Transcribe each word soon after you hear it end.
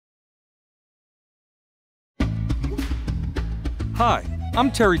Hi,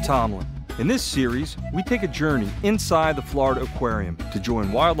 I'm Terry Tomlin. In this series, we take a journey inside the Florida Aquarium to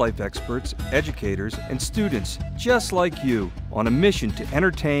join wildlife experts, educators, and students just like you on a mission to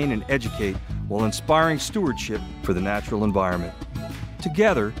entertain and educate while inspiring stewardship for the natural environment.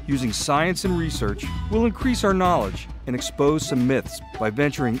 Together, using science and research, we'll increase our knowledge and expose some myths by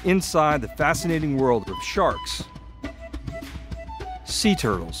venturing inside the fascinating world of sharks, sea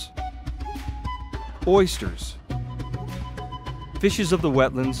turtles, oysters, fishes of the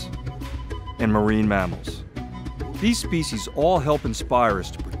wetlands, and marine mammals. These species all help inspire us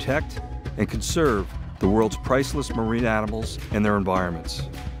to protect and conserve the world's priceless marine animals and their environments.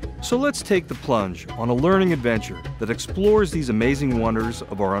 So let's take the plunge on a learning adventure that explores these amazing wonders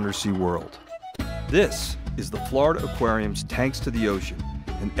of our undersea world. This is the Florida Aquarium's Tanks to the Ocean,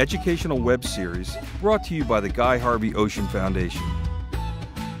 an educational web series brought to you by the Guy Harvey Ocean Foundation.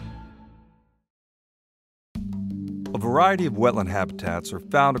 A variety of wetland habitats are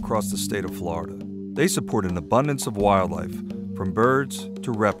found across the state of Florida. They support an abundance of wildlife, from birds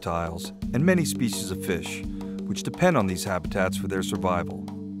to reptiles and many species of fish, which depend on these habitats for their survival.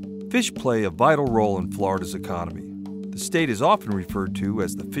 Fish play a vital role in Florida's economy. The state is often referred to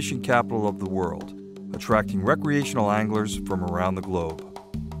as the fishing capital of the world, attracting recreational anglers from around the globe.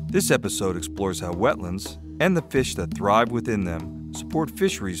 This episode explores how wetlands and the fish that thrive within them support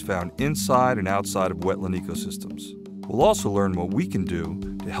fisheries found inside and outside of wetland ecosystems. We'll also learn what we can do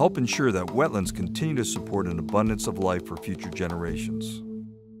to help ensure that wetlands continue to support an abundance of life for future generations.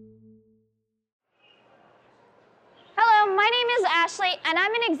 Hello, my name is Ashley, and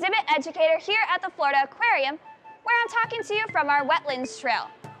I'm an exhibit educator here at the Florida Aquarium, where I'm talking to you from our wetlands trail.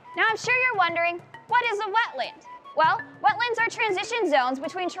 Now, I'm sure you're wondering, what is a wetland? Well, wetlands are transition zones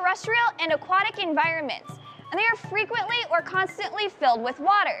between terrestrial and aquatic environments, and they are frequently or constantly filled with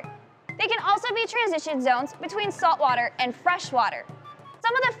water. They can also be transition zones between saltwater and freshwater.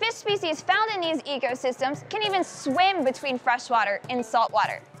 Some of the fish species found in these ecosystems can even swim between freshwater and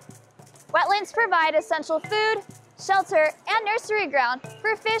saltwater. Wetlands provide essential food, shelter, and nursery ground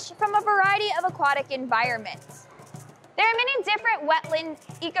for fish from a variety of aquatic environments. There are many different wetland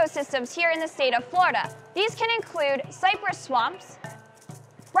ecosystems here in the state of Florida. These can include cypress swamps,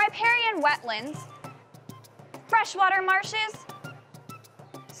 riparian wetlands, freshwater marshes,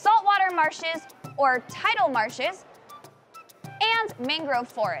 saltwater marshes or tidal marshes, and mangrove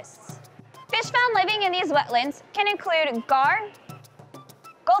forests. Fish found living in these wetlands can include gar,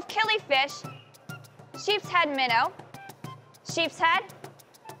 Gulf killifish, sheep's head minnow, sheep's head,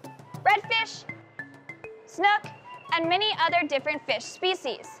 redfish, snook, and many other different fish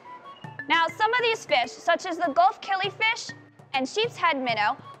species. Now, some of these fish, such as the Gulf killifish and sheep's head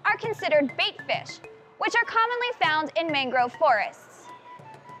minnow, are considered bait fish, which are commonly found in mangrove forests.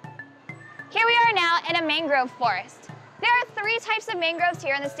 Here we are now in a mangrove forest. There are 3 types of mangroves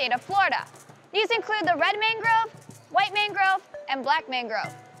here in the state of Florida. These include the red mangrove, white mangrove, and black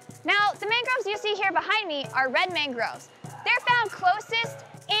mangrove. Now, the mangroves you see here behind me are red mangroves. They're found closest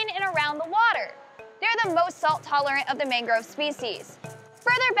in and around the water. They're the most salt tolerant of the mangrove species.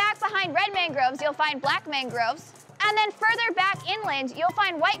 Further back behind red mangroves, you'll find black mangroves, and then further back inland, you'll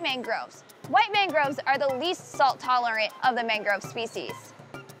find white mangroves. White mangroves are the least salt tolerant of the mangrove species.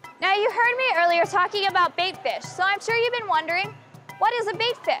 Now, you heard me earlier talking about bait fish, so I'm sure you've been wondering, what is a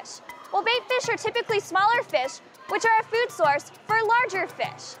bait fish? Well, bait fish are typically smaller fish, which are a food source for larger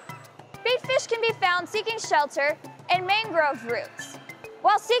fish. Bait fish can be found seeking shelter in mangrove roots.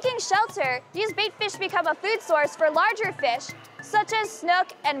 While seeking shelter, these bait fish become a food source for larger fish, such as snook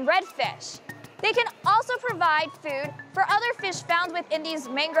and redfish. They can also provide food for other fish found within these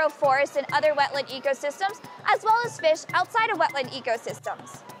mangrove forests and other wetland ecosystems, as well as fish outside of wetland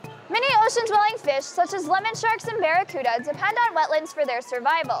ecosystems. Many ocean-dwelling fish, such as lemon sharks and barracuda, depend on wetlands for their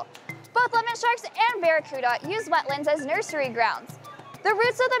survival. Both lemon sharks and barracuda use wetlands as nursery grounds. The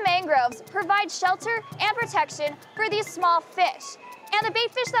roots of the mangroves provide shelter and protection for these small fish, and the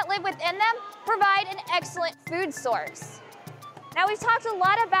bait fish that live within them provide an excellent food source. Now, we've talked a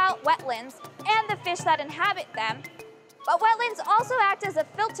lot about wetlands and the fish that inhabit them, but wetlands also act as a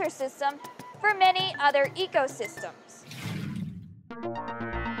filter system for many other ecosystems.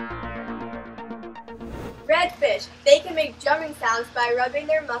 Redfish, they can make drumming sounds by rubbing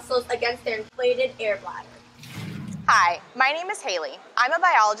their muscles against their inflated air bladder. Hi, my name is Haley. I'm a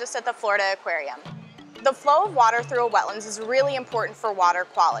biologist at the Florida Aquarium. The flow of water through a wetlands is really important for water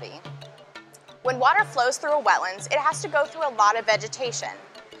quality. When water flows through a wetlands, it has to go through a lot of vegetation.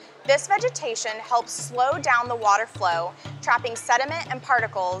 This vegetation helps slow down the water flow, trapping sediment and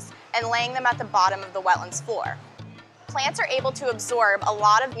particles and laying them at the bottom of the wetlands floor. Plants are able to absorb a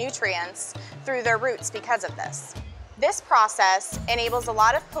lot of nutrients through their roots because of this. This process enables a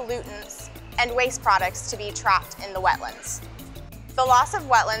lot of pollutants and waste products to be trapped in the wetlands. The loss of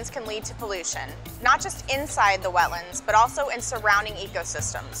wetlands can lead to pollution, not just inside the wetlands, but also in surrounding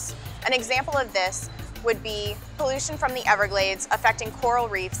ecosystems. An example of this would be pollution from the Everglades affecting coral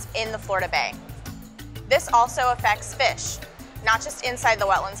reefs in the Florida Bay. This also affects fish, not just inside the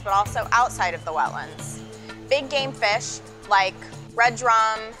wetlands, but also outside of the wetlands. Big game fish like red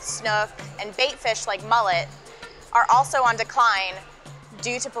drum, snook, and bait fish like mullet are also on decline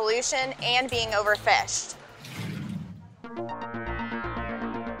due to pollution and being overfished.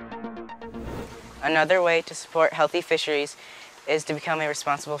 Another way to support healthy fisheries is to become a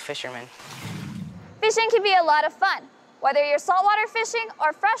responsible fisherman. Fishing can be a lot of fun. Whether you're saltwater fishing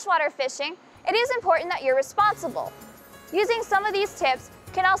or freshwater fishing, it is important that you're responsible. Using some of these tips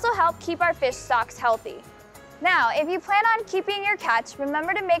can also help keep our fish stocks healthy. Now, if you plan on keeping your catch,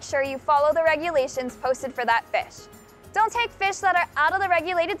 remember to make sure you follow the regulations posted for that fish. Don't take fish that are out of the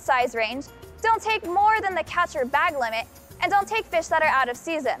regulated size range, don't take more than the catch or bag limit, and don't take fish that are out of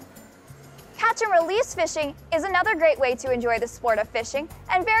season. Catch and release fishing is another great way to enjoy the sport of fishing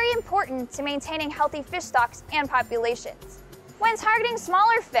and very important to maintaining healthy fish stocks and populations. When targeting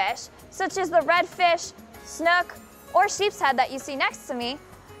smaller fish, such as the redfish, snook, or sheep's head that you see next to me,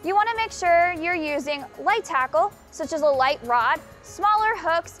 you want to make sure you're using light tackle, such as a light rod, smaller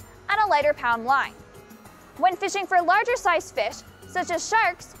hooks, and a lighter pound line. When fishing for larger sized fish, such as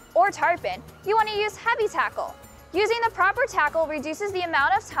sharks or tarpon, you want to use heavy tackle. Using the proper tackle reduces the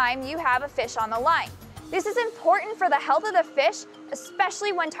amount of time you have a fish on the line. This is important for the health of the fish,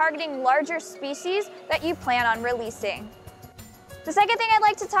 especially when targeting larger species that you plan on releasing. The second thing I'd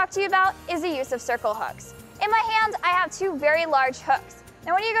like to talk to you about is the use of circle hooks. In my hand, I have two very large hooks.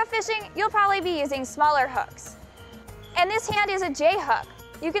 Now when you go fishing, you'll probably be using smaller hooks. And this hand is a J hook.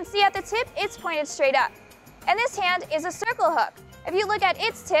 You can see at the tip, it's pointed straight up. And this hand is a circle hook. If you look at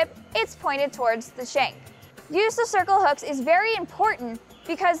its tip, it's pointed towards the shank. Use of circle hooks is very important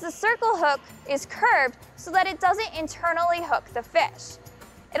because the circle hook is curved so that it doesn't internally hook the fish.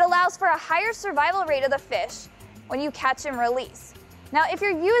 It allows for a higher survival rate of the fish when you catch and release. Now, if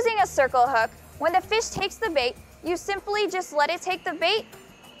you're using a circle hook, when the fish takes the bait, you simply just let it take the bait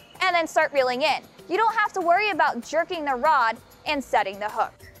and then start reeling in. You don't have to worry about jerking the rod and setting the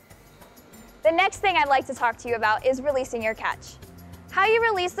hook. The next thing I'd like to talk to you about is releasing your catch. How you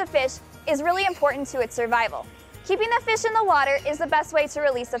release the fish is really important to its survival. Keeping the fish in the water is the best way to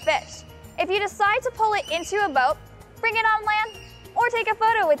release a fish. If you decide to pull it into a boat, bring it on land, or take a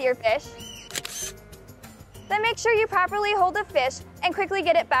photo with your fish, then make sure you properly hold the fish and quickly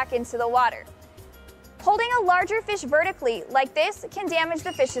get it back into the water. Holding a larger fish vertically like this can damage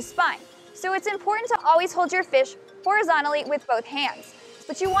the fish's spine, so it's important to always hold your fish horizontally with both hands.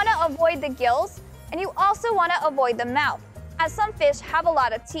 But you want to avoid the gills, and you also want to avoid the mouth, as some fish have a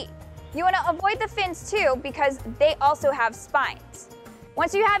lot of teeth. You want to avoid the fins too because they also have spines.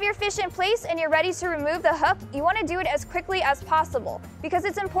 Once you have your fish in place and you're ready to remove the hook, you want to do it as quickly as possible because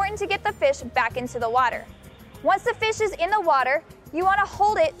it's important to get the fish back into the water. Once the fish is in the water, you want to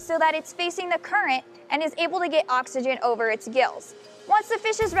hold it so that it's facing the current and is able to get oxygen over its gills. Once the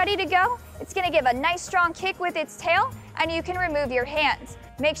fish is ready to go, it's going to give a nice strong kick with its tail and you can remove your hands.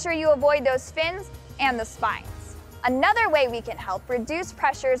 Make sure you avoid those fins and the spines. Another way we can help reduce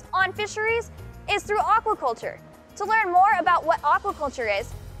pressures on fisheries is through aquaculture. To learn more about what aquaculture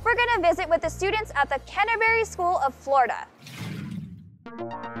is, we're going to visit with the students at the Canterbury School of Florida.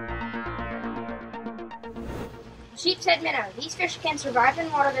 Sheep's head minnow. These fish can survive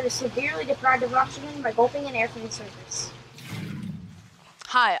in water that is severely deprived of oxygen by gulping in air from the surface.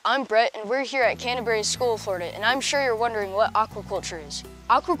 Hi, I'm Brett, and we're here at Canterbury School of Florida, and I'm sure you're wondering what aquaculture is.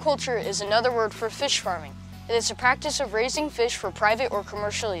 Aquaculture is another word for fish farming. It is a practice of raising fish for private or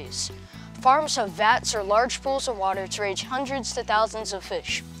commercial use. Farms have vats or large pools of water to raise hundreds to thousands of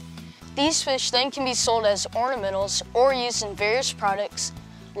fish. These fish then can be sold as ornamentals or used in various products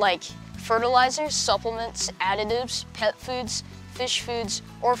like fertilizers, supplements, additives, pet foods, fish foods,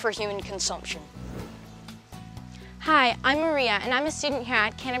 or for human consumption. Hi, I'm Maria, and I'm a student here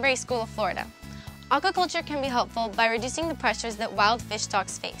at Canterbury School of Florida. Aquaculture can be helpful by reducing the pressures that wild fish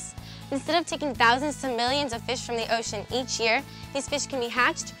stocks face. Instead of taking thousands to millions of fish from the ocean each year, these fish can be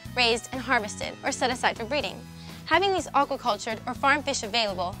hatched, raised, and harvested, or set aside for breeding. Having these aquacultured or farm fish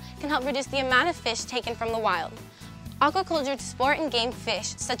available can help reduce the amount of fish taken from the wild. Aquacultured sport and game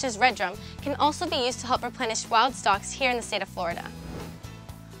fish, such as red drum, can also be used to help replenish wild stocks here in the state of Florida.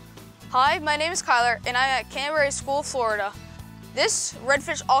 Hi, my name is Kyler, and I'm at Canterbury School of Florida. This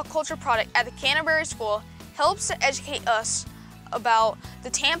redfish aquaculture product at the Canterbury School helps to educate us about the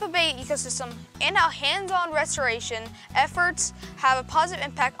Tampa Bay ecosystem and how hands-on restoration efforts have a positive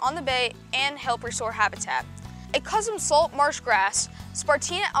impact on the bay and help restore habitat. A custom salt marsh grass,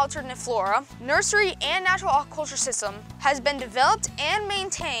 Spartina alterniflora, nursery and natural aquaculture system has been developed and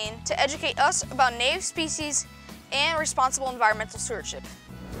maintained to educate us about native species and responsible environmental stewardship.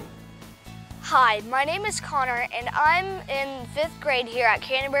 Hi, my name is Connor and I'm in 5th grade here at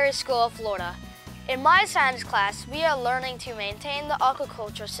Canterbury School of Florida. In my science class, we are learning to maintain the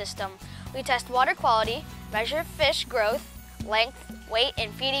aquaculture system. We test water quality, measure fish growth, length, weight,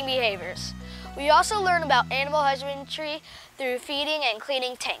 and feeding behaviors. We also learn about animal husbandry through feeding and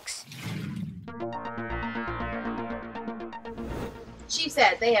cleaning tanks. Sheep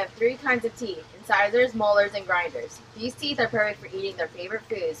said they have 3 kinds of teeth: incisors, molars, and grinders. These teeth are perfect for eating their favorite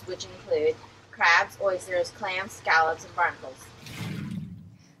foods, which include crabs, oysters, clams, scallops, and barnacles.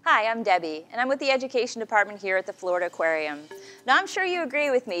 Hi, I'm Debbie, and I'm with the Education Department here at the Florida Aquarium. Now, I'm sure you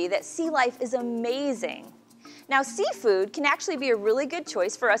agree with me that sea life is amazing. Now, seafood can actually be a really good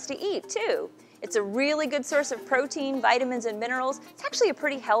choice for us to eat, too. It's a really good source of protein, vitamins, and minerals. It's actually a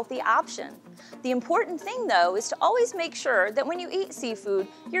pretty healthy option. The important thing, though, is to always make sure that when you eat seafood,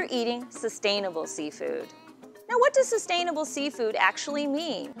 you're eating sustainable seafood. Now, what does sustainable seafood actually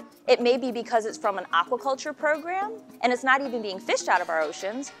mean? It may be because it's from an aquaculture program, and it's not even being fished out of our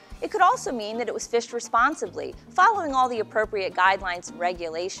oceans. It could also mean that it was fished responsibly, following all the appropriate guidelines and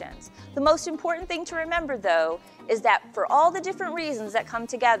regulations. The most important thing to remember, though, is that for all the different reasons that come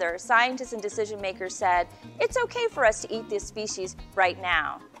together, scientists and decision makers said, it's okay for us to eat this species right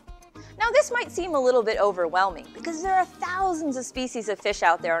now. Now, this might seem a little bit overwhelming because there are thousands of species of fish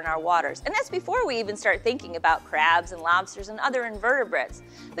out there in our waters, and that's before we even start thinking about crabs and lobsters and other invertebrates.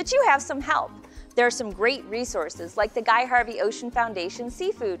 But you have some help. There are some great resources like the Harvey Ocean Foundation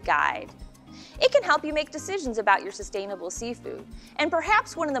Seafood Guide. It can help you make decisions about your sustainable seafood. And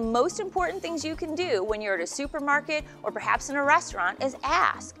perhaps one of the most important things you can do when you're at a supermarket or perhaps in a restaurant is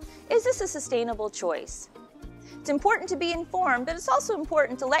ask, is this a sustainable choice? It's important to be informed, but it's also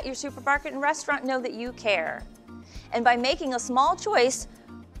important to let your supermarket and restaurant know that you care. And by making a small choice,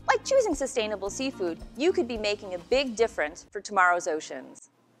 like choosing sustainable seafood, you could be making a big difference for tomorrow's oceans.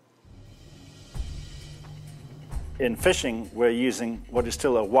 In fishing, we're using what is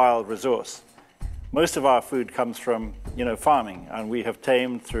still a wild resource. Most of our food comes from, farming, and we have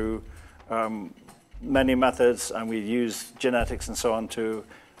tamed through many methods, and we use genetics and so on to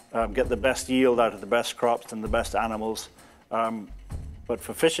get the best yield out of the best crops and the best animals. But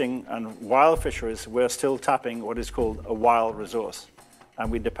for fishing and wild fisheries, we're still tapping what is called a wild resource,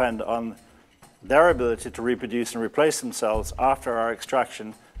 and we depend on their ability to reproduce and replace themselves after our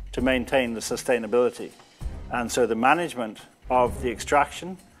extraction to maintain the sustainability. And so the management of the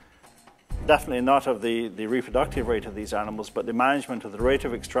extraction, definitely not of the reproductive rate of these animals, but the management of the rate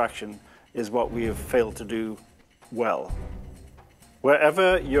of extraction is what we have failed to do well.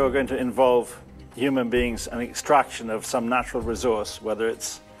 Wherever you're going to involve human beings and extraction of some natural resource, whether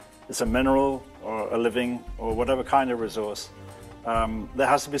it's a mineral or a living or whatever kind of resource, there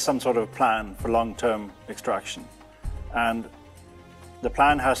has to be some sort of plan for long-term extraction. And the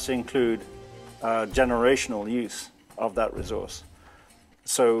plan has to include generational use of that resource.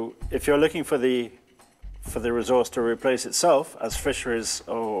 So if you're looking for the resource to replace itself, as fisheries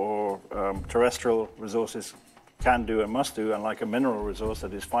or terrestrial resources can do and must do, unlike a mineral resource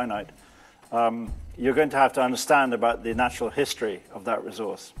that is finite, you're going to have to understand about the natural history of that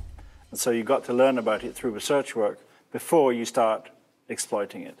resource. And so you've got to learn about it through research work before you start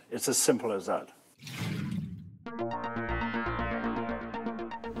exploiting it. It's as simple as that.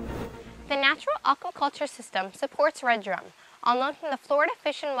 The natural aquaculture system supports red drum, on loan from the Florida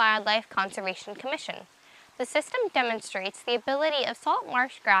Fish and Wildlife Conservation Commission. The system demonstrates the ability of salt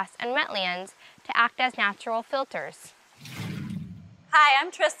marsh grass and wetlands to act as natural filters. Hi,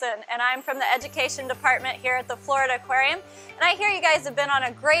 I'm Tristan, and I'm from the Education Department here at the Florida Aquarium. And I hear you guys have been on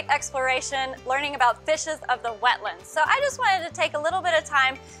a great exploration learning about fishes of the wetlands. So I just wanted to take a little bit of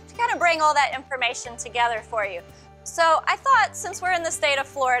time to kind of bring all that information together for you. So I thought, since we're in the state of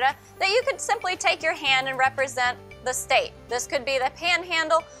Florida, that you could simply take your hand and represent the state. This could be the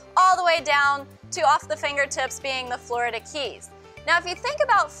panhandle all the way down to off the fingertips being the Florida Keys. Now, if you think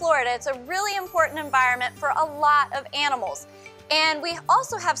about Florida, it's a really important environment for a lot of animals. And we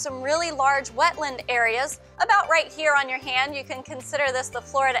also have some really large wetland areas about right here on your hand. You can consider this the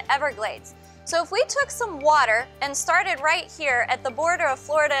Florida Everglades. So if we took some water and started right here at the border of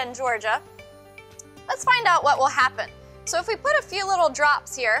Florida and Georgia, let's find out what will happen. So if we put a few little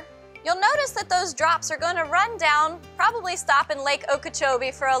drops here, you'll notice that those drops are going to run down, probably stop in Lake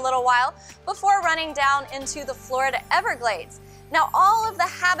Okeechobee for a little while, before running down into the Florida Everglades. Now, all of the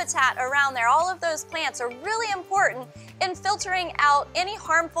habitat around there, all of those plants are really important in filtering out any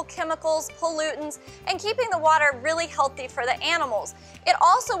harmful chemicals, pollutants, and keeping the water really healthy for the animals. It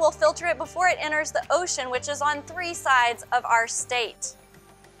also will filter it before it enters the ocean, which is on 3 sides of our state.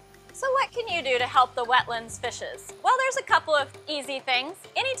 So what can you do to help the wetlands fishes? Well, there's a couple of easy things.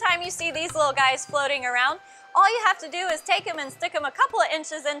 Anytime you see these little guys floating around, all you have to do is take them and stick them a couple of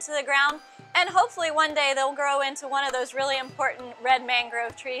inches into the ground, and hopefully one day they'll grow into one of those really important red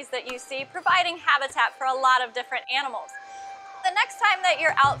mangrove trees that you see, providing habitat for a lot of different animals. The next time that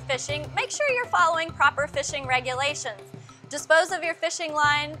you're out fishing, make sure you're following proper fishing regulations. Dispose of your fishing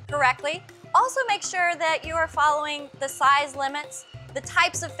line correctly. Also make sure that you are following the size limits, the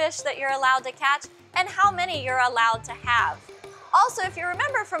types of fish that you're allowed to catch, and how many you're allowed to have. Also, if you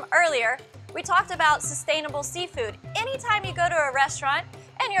remember from earlier, we talked about sustainable seafood. Anytime you go to a restaurant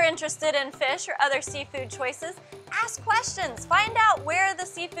and you're interested in fish or other seafood choices, ask questions. Find out where the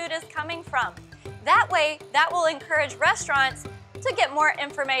seafood is coming from. That way, that will encourage restaurants to get more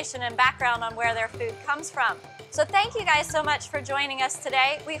information and background on where their food comes from. So thank you guys so much for joining us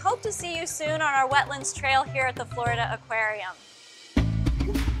today. We hope to see you soon on our Wetlands Trail here at the Florida Aquarium.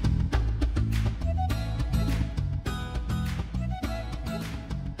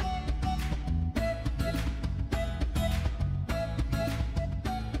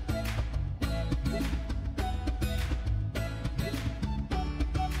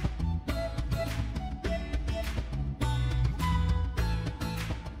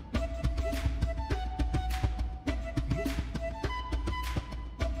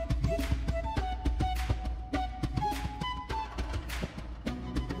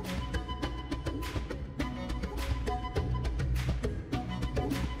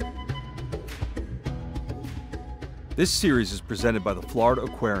 This series is presented by the Florida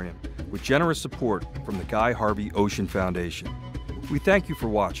Aquarium with generous support from the Guy Harvey Ocean Foundation. We thank you for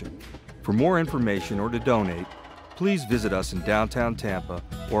watching. For more information or to donate, please visit us in downtown Tampa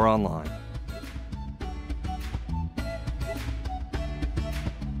or online.